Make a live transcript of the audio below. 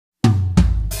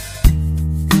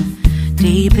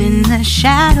Deep in the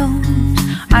shadows,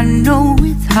 I know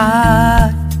it's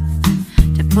hard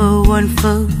to put one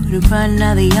foot in front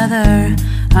of the other.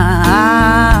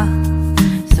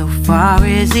 So far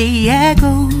as the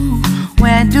echo,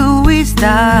 where do we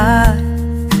start?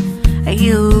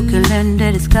 You can learn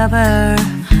to discover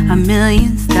a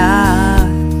million stars.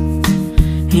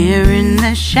 Here in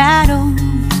the shadows,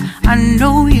 I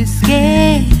know you're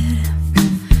scared.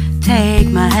 Take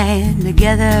my hand,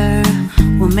 together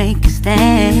we'll make a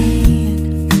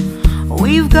stand.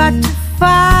 We've got to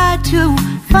fight to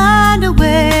find a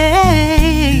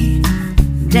way.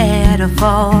 Dare to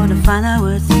fall to find out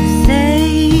what to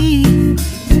say.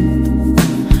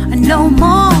 No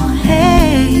more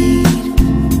hate.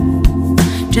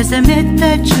 Just admit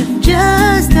that you're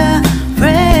just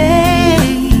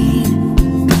afraid.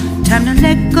 Time to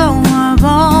let go of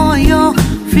all your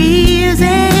fears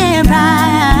and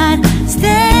pride.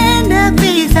 Stand up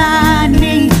beside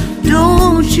me,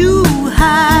 don't you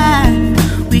hide.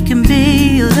 We can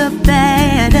build a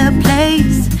better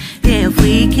place. If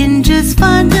we can just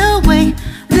find a way,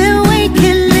 then we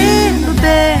can live a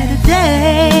better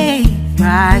day.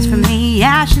 Rise from the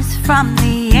ashes, from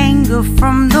the anger,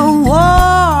 from the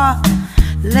war.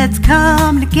 Let's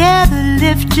come together,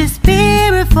 lift your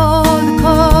spirit for the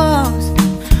cause.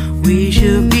 We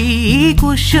should be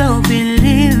equal, should be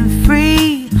living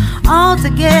free. All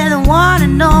together, one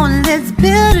and all, let's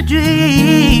build a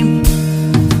dream.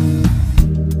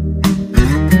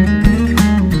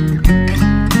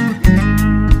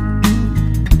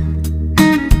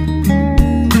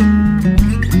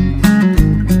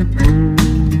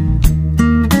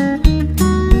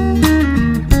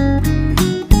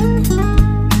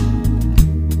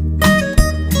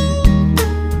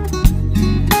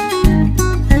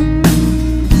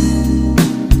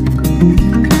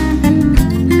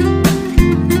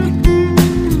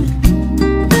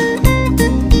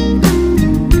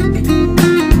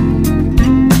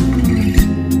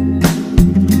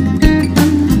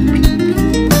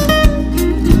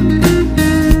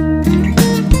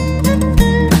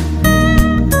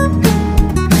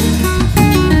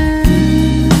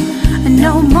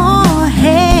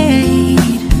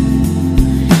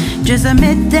 Just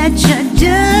admit that you're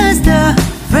just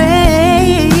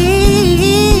afraid.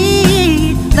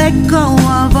 Let go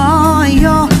of all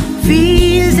your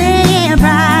fears and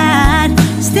pride.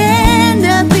 Stand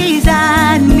up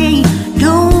beside me,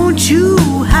 don't you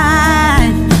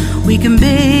hide. We can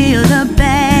build a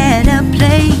better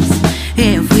place.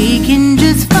 If we can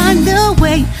just find a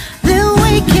way, then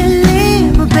we can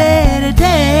live a better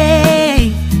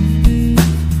day.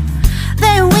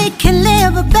 Then we can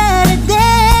live a better day.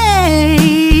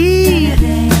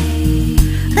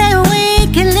 Then we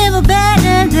can live a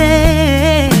better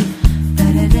day.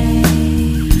 Better day.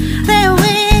 Then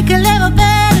we can live a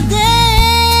better day.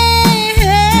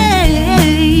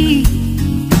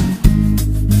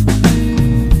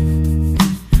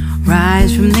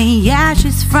 Rise from the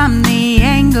ashes, from the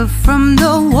anger, from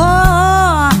the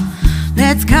war.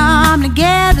 Let's come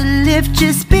together, lift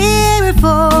your spirit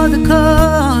for the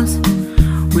cause.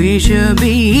 We should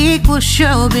be equal,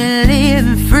 should be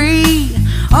living free.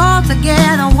 All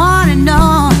together, one and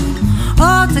all.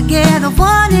 All together,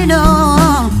 one and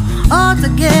all. All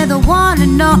together, one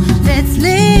and all. Let's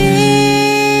live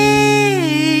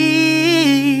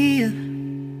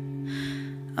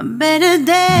a better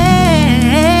day.